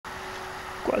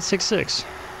Quad 6.6.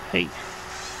 Hey,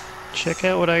 check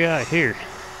out what I got here.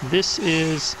 This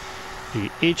is the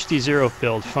HDZero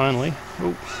build, finally.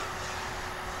 Oh,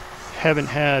 haven't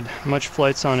had much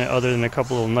flights on it other than a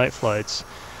couple little night flights.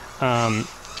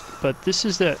 But this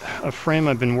is a frame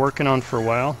I've been working on for a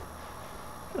while,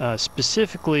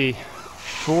 specifically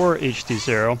for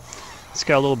HDZero. It's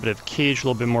got a little bit of cage, a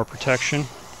little bit more protection.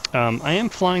 I am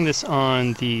flying this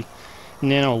on the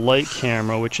Nano Light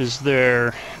camera, which is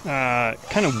their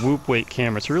kind of whoop weight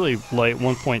camera. It's really light,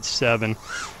 1.7,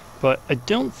 but I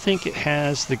don't think it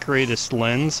has the greatest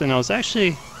lens, and I was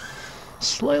actually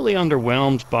slightly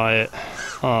underwhelmed by it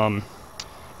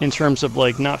in terms of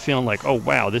like not feeling like, oh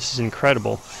wow, this is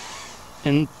incredible,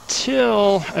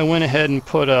 until I went ahead and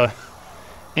put a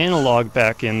analog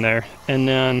back in there, and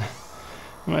then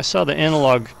when I saw the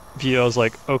analog view I was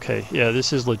like, okay, yeah,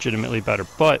 this is legitimately better.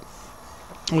 But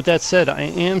with that said, I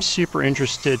am super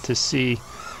interested to see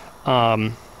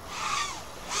how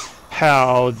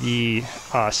the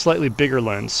slightly bigger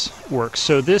lens works.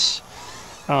 So this,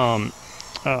 the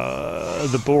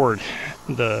board,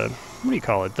 what do you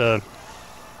call it? The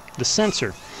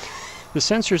sensor. The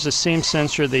sensor is the same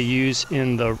sensor they use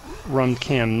in the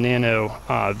Rumcam Nano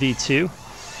V2,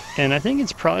 and I think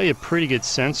it's probably a pretty good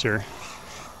sensor.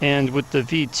 And with the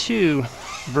V2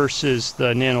 versus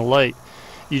the Nano Light,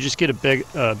 you just get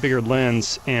a bigger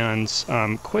lens and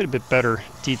quite a bit better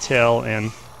detail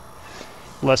and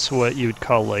less what you would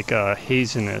call like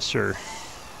haziness, or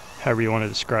however you want to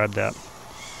describe that.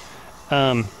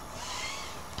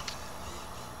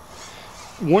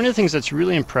 One of the things that's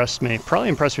really impressed me, probably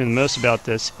impressed me the most about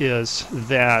this, is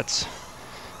that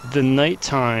the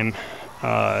nighttime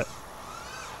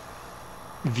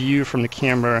view from the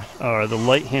camera, or the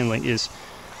light handling, is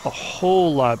a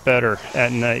whole lot better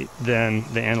at night than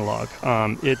the analog.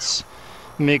 It's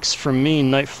makes, for me,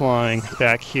 night flying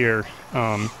back here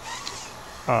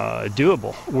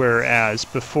doable, whereas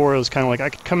before it was kind of like I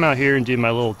could come out here and do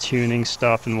my little tuning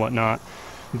stuff and whatnot,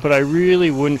 but I really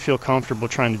wouldn't feel comfortable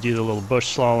trying to do the little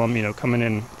bush slalom, you know, coming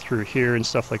in through here and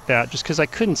stuff like that, just because I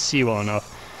couldn't see well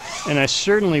enough. And I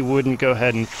certainly wouldn't go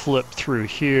ahead and flip through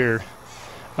here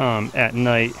at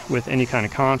night with any kind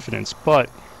of confidence. But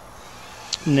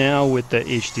now with the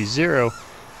HDZero,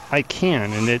 I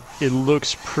can, and it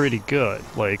looks pretty good.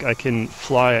 Like, I can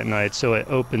fly at night, so it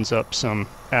opens up some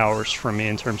hours for me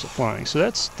in terms of flying. So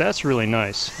that's really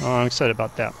nice. I'm excited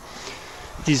about that.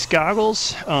 These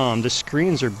goggles, the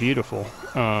screens are beautiful.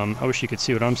 I wish you could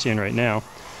see what I'm seeing right now.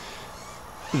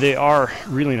 They are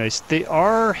really nice. They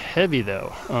are heavy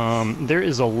though. There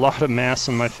is a lot of mass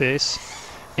on my face,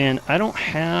 and I don't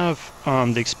have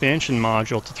the expansion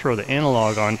module to throw the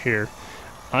analog on here.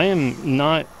 I am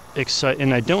not excited,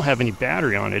 and I don't have any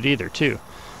battery on it either too.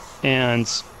 And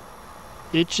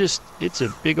it's a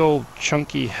big old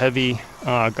chunky heavy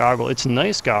goggle. It's a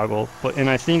nice goggle, but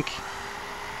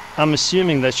I'm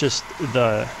assuming that's just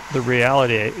the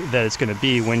reality that it's going to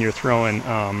be when you're throwing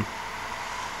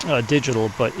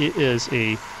digital. But it is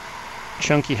a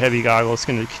chunky heavy goggle. It's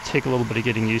going to take a little bit of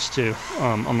getting used to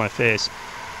on my face,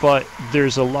 but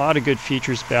there's a lot of good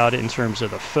features about it in terms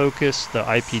of the focus. The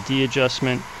IPD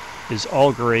adjustment is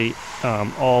all great,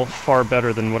 all far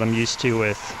better than what I'm used to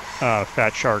with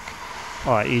Fat Shark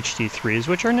HD3s,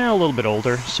 which are now a little bit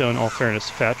older. So in all fairness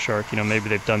to Fat Shark, you know, maybe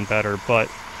they've done better. But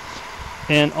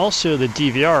and also the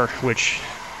DVR, which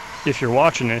if you're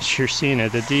watching this, you're seeing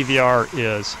it. The DVR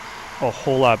is a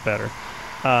whole lot better.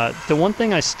 The one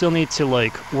thing I still need to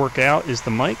like work out is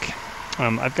the mic.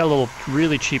 I've got a little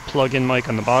really cheap plug-in mic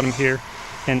on the bottom here,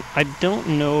 and I don't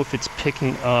know if it's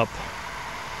picking up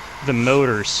the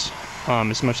motors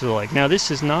as much as I like. Now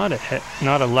this is not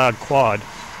a loud quad,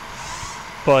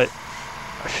 but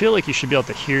I feel like you should be able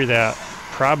to hear that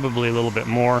probably a little bit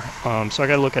more. So I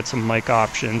got to look at some mic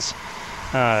options,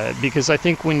 because I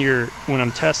think when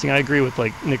I'm testing, I agree with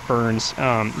like Nick Burns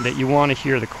that you want to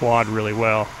hear the quad really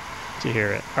well to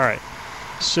hear it. All right.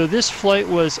 So this flight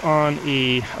was on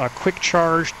a quick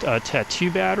charged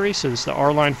Tattoo battery. So this is the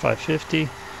R-Line 550.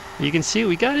 You can see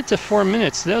we got it to 4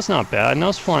 minutes. That's not bad. And I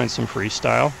was flying some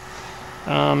freestyle.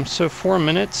 So 4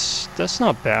 minutes, that's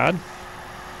not bad.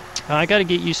 I got to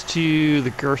get used to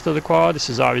the girth of the quad. This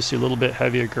is obviously a little bit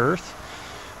heavier girth,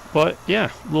 but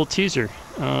yeah, little teaser.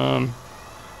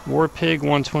 Warpig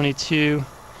 122.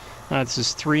 This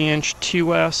is 3-inch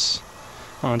 2S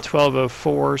on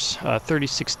 1204s,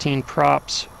 3016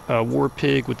 props,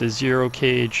 Warpig with the 0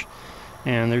 cage,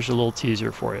 and there's a little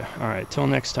teaser for you. All right, till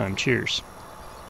next time, cheers.